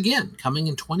Strikes Again, coming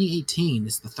in 2018,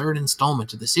 is the 3rd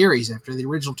installment of the series after the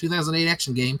original 2008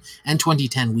 action game and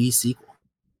 2010 Wii sequel.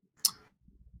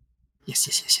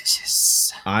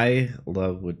 Yes. I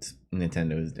love what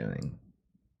Nintendo is doing.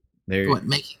 They're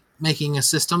making a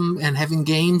system and having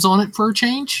games on it for a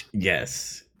change?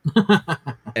 Yes.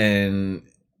 And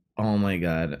oh my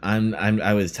god,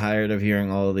 I was tired of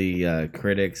hearing all the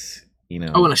critics,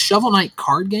 Oh, and a Shovel Knight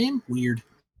card game? Weird.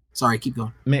 Sorry, keep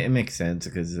going. It makes sense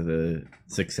because of the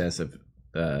success of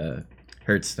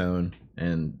Hearthstone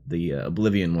and the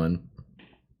Oblivion one.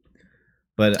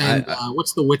 But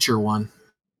what's the Witcher one?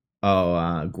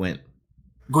 Oh, Gwent.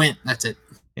 Gwent, that's it.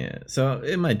 Yeah, so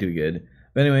it might do good.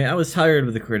 But anyway, I was tired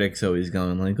of the critics always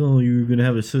going like, oh, you're going to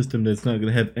have a system that's not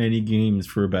going to have any games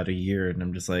for about a year. And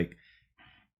I'm just like,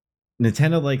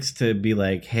 Nintendo likes to be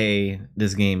like, hey,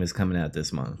 this game is coming out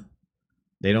this month.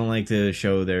 They don't like to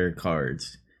show their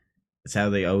cards. It's how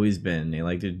they always been. They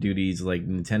like to do these like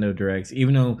Nintendo Directs,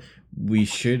 even though we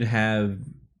should have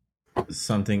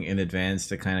something in advance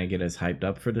to kind of get us hyped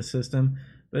up for the system.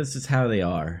 But it's just how they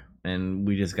are, and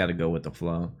we just got to go with the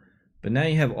flow. But now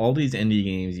you have all these indie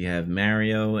games. You have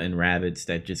Mario and Rabbids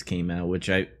that just came out, which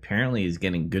apparently is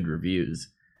getting good reviews.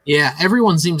 Yeah,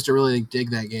 everyone seems to really dig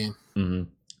that game. Mm-hmm.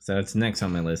 So it's next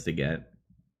on my list to get.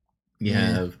 You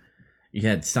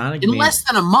had Sonic in less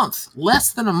than a month.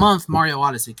 Less than a month, Mario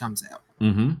Odyssey comes out.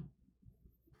 Mm-hmm.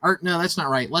 Or no, that's not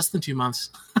right. Less than 2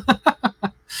 months.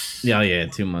 Yeah,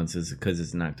 2 months is because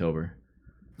it's in October.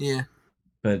 Yeah,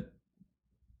 but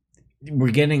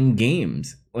we're getting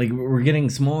games. Like we're getting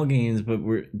small games, but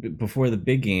we're before the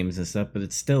big games and stuff. But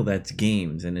it's still that's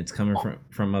games, and it's coming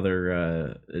from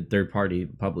other third-party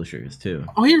publishers too.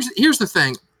 Oh, here's the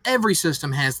thing. Every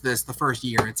system has this the first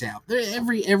year it's out.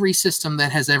 Every system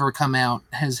that has ever come out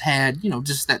has had,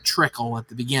 just that trickle at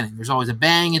the beginning. There's always a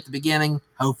bang at the beginning,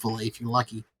 hopefully, if you're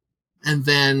lucky. And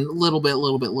then little bit.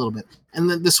 And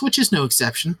the Switch is no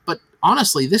exception. But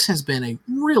honestly, this has been a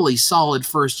really solid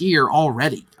first year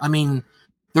already. I mean,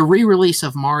 the re-release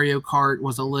of Mario Kart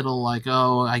was a little like,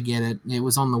 oh, I get it. It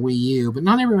was on the Wii U, but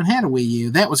not everyone had a Wii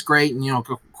U. That was great. And, of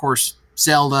course,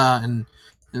 Zelda and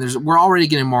we're already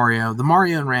getting Mario. The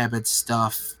Mario and Rabbids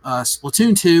stuff.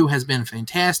 Splatoon 2 has been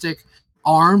fantastic.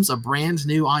 ARMS, a brand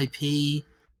new IP.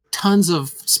 Tons of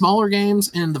smaller games.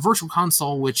 And the Virtual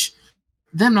Console, which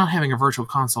them not having a Virtual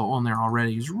Console on there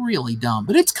already is really dumb.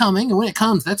 But it's coming. And when it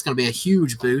comes, that's going to be a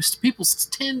huge boost. People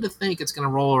tend to think it's going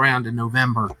to roll around in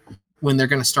November when they're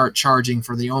going to start charging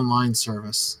for the online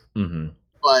service. Mm-hmm.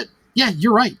 But yeah,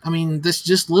 you're right. I mean, this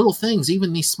just little things,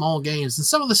 even these small games. And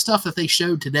some of the stuff that they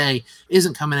showed today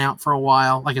isn't coming out for a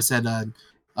while. Like I said,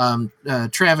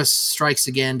 Travis Strikes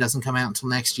Again doesn't come out until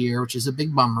next year, which is a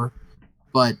big bummer.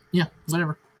 But yeah,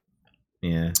 whatever.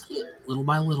 Yeah. Little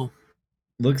by little.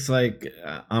 Looks like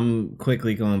I'm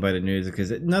quickly going by the news because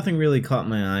nothing really caught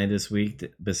my eye this week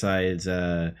besides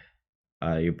if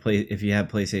you have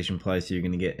PlayStation Plus, you're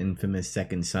going to get Infamous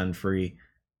Second Son free.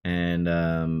 And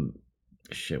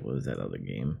what was that other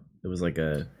game? It was like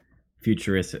a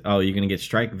futuristic. Oh, you're gonna get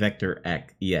Strike Vector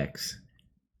EX,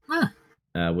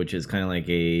 which is kind of like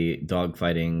a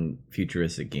dogfighting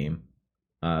futuristic game.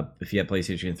 If you have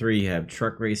PlayStation 3, you have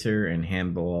Truck Racer and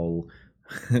Handball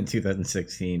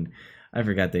 2016. I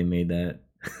forgot they made that.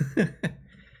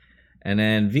 And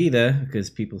then Vita, because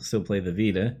people still play the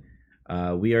Vita.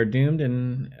 We Are Doomed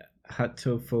and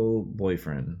Hatoful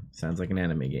Boyfriend. Sounds like an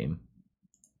anime game.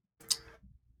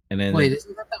 And then wait,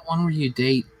 isn't that one where you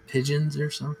date pigeons or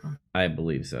something? I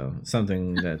believe so.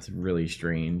 Something that's really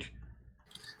strange.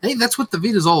 Hey, that's what the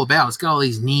Vita's all about. It's got all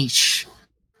these niche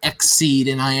Xseed,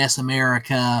 NIS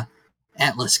America,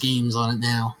 Atlas games on it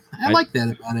now. I like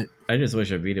that about it. I just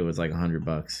wish a Vita was like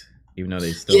 $100, even though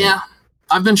they still. Yeah,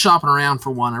 I've been shopping around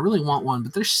for one. I really want one,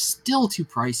 but they're still too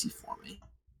pricey for me.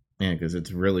 Yeah, because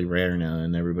it's really rare now,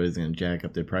 and everybody's going to jack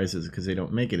up their prices because they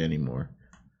don't make it anymore.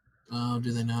 Oh,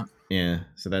 do they not? Yeah,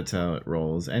 so that's how it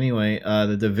rolls. Anyway,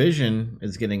 The Division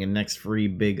is getting a next free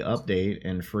big update,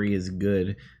 and free is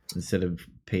good instead of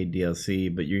paid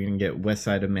DLC, but you're going to get West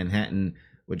Side of Manhattan,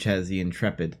 which has the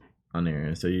Intrepid on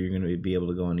there. So you're going to be able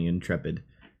to go on the Intrepid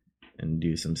and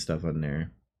do some stuff on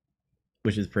there,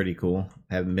 which is pretty cool.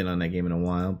 I haven't been on that game in a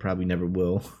while. Probably never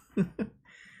will.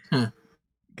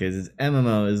 Because it's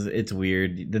MMO, it's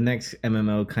weird. The next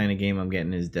MMO kind of game I'm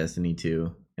getting is Destiny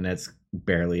 2, and that's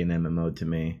barely an MMO to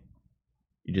me.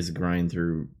 You just grind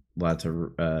through lots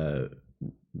of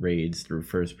raids through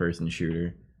first-person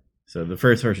shooter. So the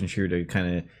first-person shooter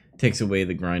kind of takes away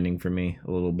the grinding for me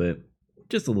a little bit.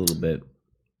 Just a little bit.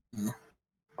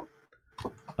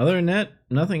 Other than that,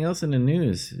 nothing else in the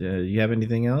news. You have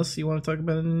anything else you want to talk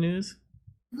about in the news?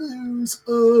 I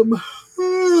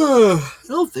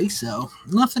don't think so.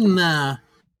 Nothing in the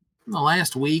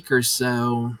last week or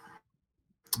so.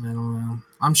 I don't know.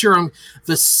 I'm sure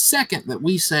the second that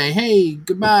we say, hey,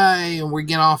 goodbye, and we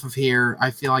get off of here, I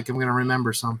feel like I'm going to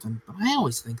remember something. But I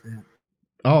always think that.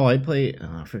 Oh, I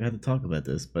forgot to talk about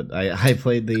this, but I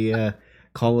played the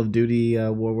Call of Duty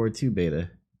World War II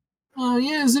beta. Oh,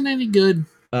 yeah, isn't it any good?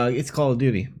 It's Call of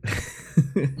Duty.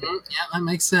 Yeah, that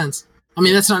makes sense. I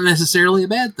mean, that's not necessarily a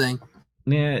bad thing.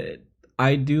 Yeah,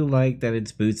 I do like that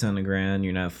it's boots on the ground.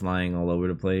 You're not flying all over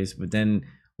the place. But then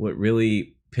what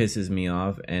really pisses me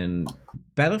off, and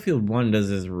Battlefield 1 does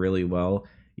this really well,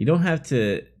 you don't have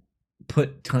to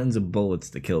put tons of bullets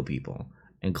to kill people.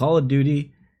 In Call of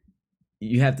Duty,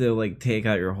 you have to like take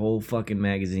out your whole fucking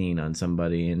magazine on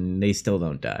somebody and they still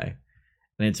don't die.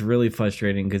 And it's really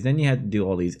frustrating because then you have to do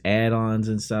all these add-ons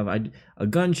and stuff. A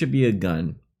gun should be a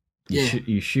gun.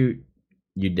 You shoot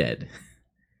you're dead.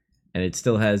 And it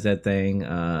still has that thing.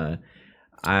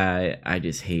 I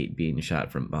just hate being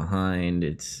shot from behind.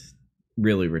 It's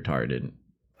really retarded.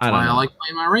 I That's don't why I know. like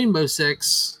playing my Rainbow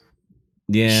Six.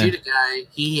 Yeah, Shoot a guy,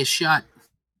 he is shot.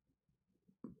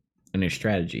 and there's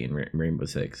strategy in Rainbow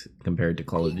Six compared to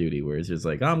Call of Duty, where it's just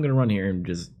like, oh, I'm gonna run here and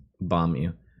just bomb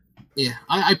you. Yeah,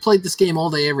 I played this game all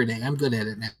day, every day. I'm good at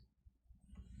it now.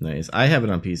 Nice. I have it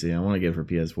on PC. I want to get it for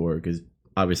PS4 because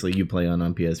obviously you play on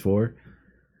PS4,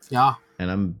 Yeah. and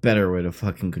I'm better with a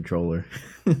fucking controller.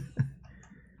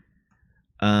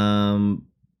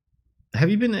 Have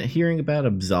you been hearing about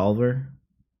Absolver?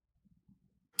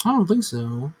 I don't think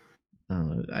so.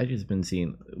 I just been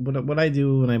seeing what I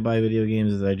do when I buy video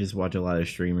games is I just watch a lot of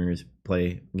streamers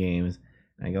play games.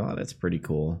 And I go, oh, that's pretty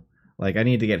cool. Like I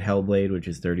need to get Hellblade, which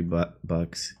is $30.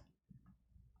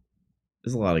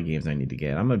 There's a lot of games I need to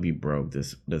get. I'm gonna be broke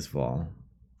this fall.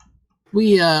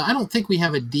 I don't think we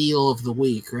have a deal of the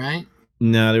week, right?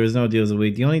 No, there was no deals of the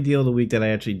week. The only deal of the week that I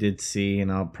actually did see,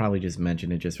 and I'll probably just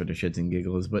mention it just for the shits and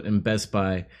giggles, but in Best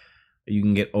Buy, you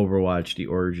can get Overwatch the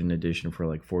Origin Edition for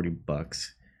like $40.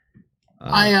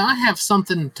 I have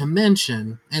something to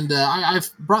mention, and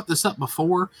I've brought this up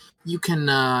before. You can,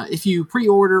 if you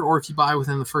pre-order or if you buy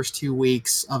within the first 2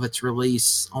 weeks of its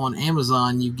release on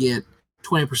Amazon, you get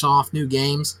 20% off new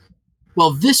games.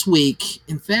 Well, this week,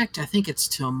 in fact, I think it's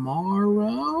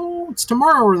tomorrow. It's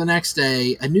tomorrow or the next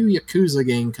day. A new Yakuza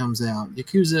game comes out.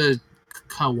 Yakuza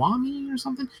Kiwami or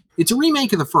something. It's a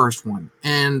remake of the first one,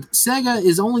 and Sega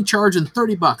is only charging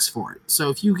 $30 for it. So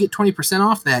if you get 20%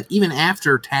 off that, even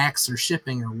after tax or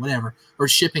shipping or whatever, or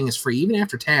shipping is free, even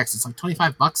after tax, it's like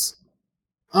 $25.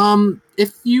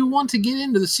 If you want to get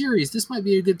into the series, this might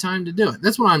be a good time to do it.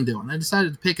 That's what I'm doing. I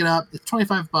decided to pick it up. It's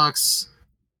 $25.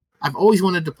 I've always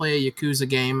wanted to play a Yakuza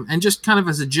game, and just kind of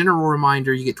as a general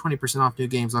reminder, you get 20% off new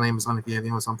games on Amazon if you have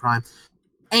Amazon Prime.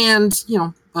 And,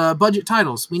 budget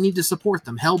titles. We need to support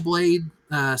them. Hellblade,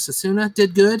 Sasuna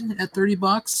did good at $30.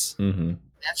 Mm-hmm.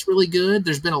 That's really good.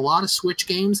 There's been a lot of Switch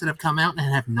games that have come out and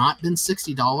have not been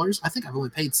 $60. I think I've only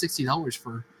paid $60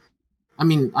 for. I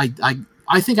mean,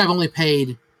 I think I've only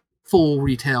paid full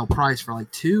retail price for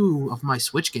like 2 of my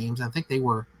Switch games. I think they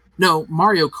were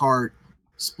Mario Kart,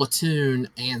 Splatoon,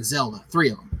 and Zelda.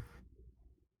 3 of them.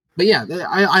 But yeah,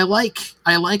 I like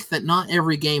that not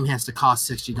every game has to cost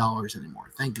 $60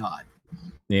 anymore. Thank God.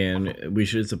 And we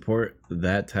should support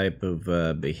that type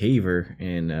of behavior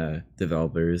in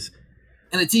developers.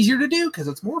 And it's easier to do because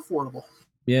it's more affordable.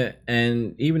 Yeah,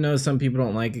 and even though some people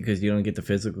don't like it because you don't get the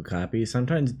physical copy,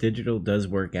 sometimes digital does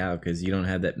work out because you don't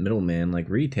have that middleman like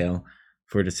retail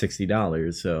for the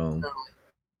 $60. So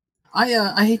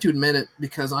I hate to admit it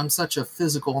because I'm such a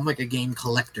physical, I'm like a game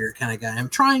collector kind of guy. I'm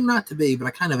trying not to be, but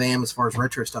I kind of am as far as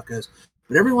retro stuff goes.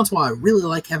 But every once in a while, I really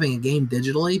like having a game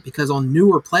digitally because on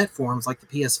newer platforms like the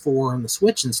PS4 and the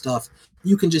Switch and stuff,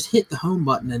 you can just hit the home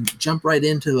button and jump right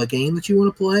into a game that you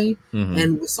want to play. Mm-hmm.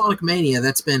 And with Sonic Mania,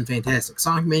 that's been fantastic.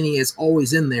 Sonic Mania is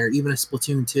always in there, even if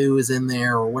Splatoon 2 is in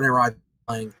there or whatever I'm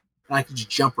playing. And I can just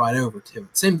jump right over to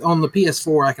it. Same on the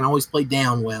PS4, I can always play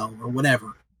Downwell or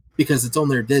whatever because it's on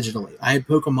there digitally. I had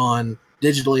Pokemon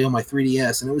digitally on my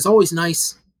 3DS, and it was always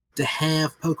nice to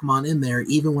have Pokemon in there,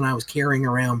 even when I was carrying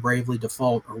around Bravely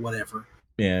Default or whatever.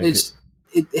 Yeah,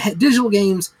 digital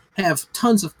games have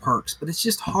tons of perks, but it's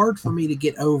just hard for me to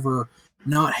get over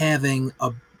not having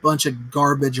a bunch of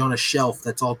garbage on a shelf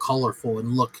that's all colorful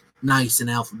and look nice in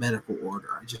alphabetical order.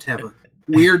 I just have a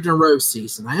weird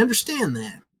neuroses, and I understand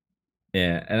that.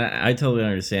 Yeah, and I totally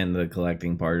understand the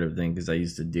collecting part of the thing because I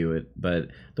used to do it. But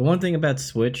the one thing about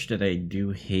Switch that I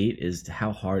do hate is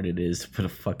how hard it is to put a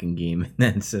fucking game in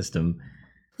that system.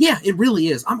 Yeah, it really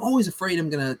is. I'm always afraid I'm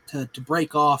gonna to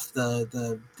break off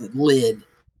the lid.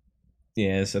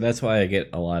 Yeah, so that's why I get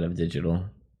a lot of digital.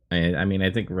 I mean,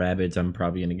 I think Rabbids I'm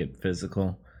probably gonna get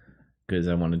physical because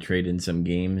I want to trade in some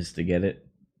games to get it.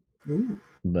 Ooh.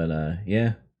 But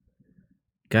yeah,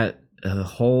 got a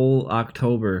whole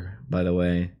October, by the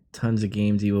way. Tons of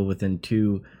games, Evil Within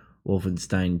 2,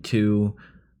 Wolfenstein 2,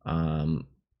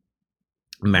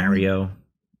 Mario.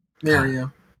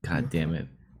 God damn it.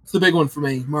 It's the big one for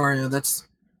me, Mario. That's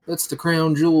the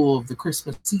crown jewel of the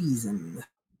Christmas season.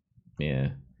 Yeah.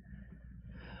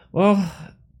 Well,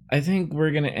 I think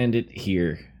we're going to end it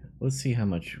here. Let's see how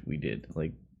much we did,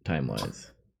 like,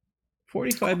 time-wise.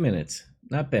 45 minutes.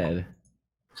 Not bad.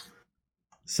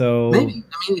 So maybe.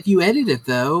 I mean, if you edit it,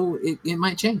 though, it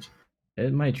might change.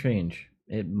 It might change.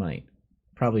 It might.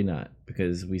 Probably not,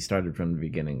 because we started from the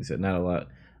beginning, so not a lot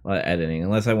of editing,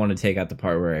 unless I want to take out the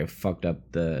part where I fucked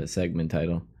up the segment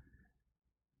title.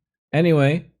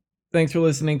 Anyway, thanks for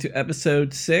listening to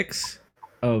episode 6.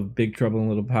 of Big Trouble in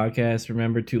Little Podcast.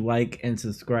 Remember to like and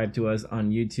subscribe to us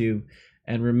on YouTube.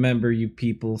 And remember, you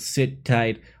people, sit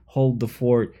tight, hold the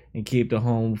fort, and keep the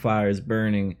home fires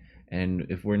burning. And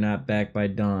if we're not back by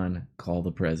dawn, call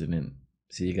the president.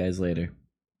 See you guys later.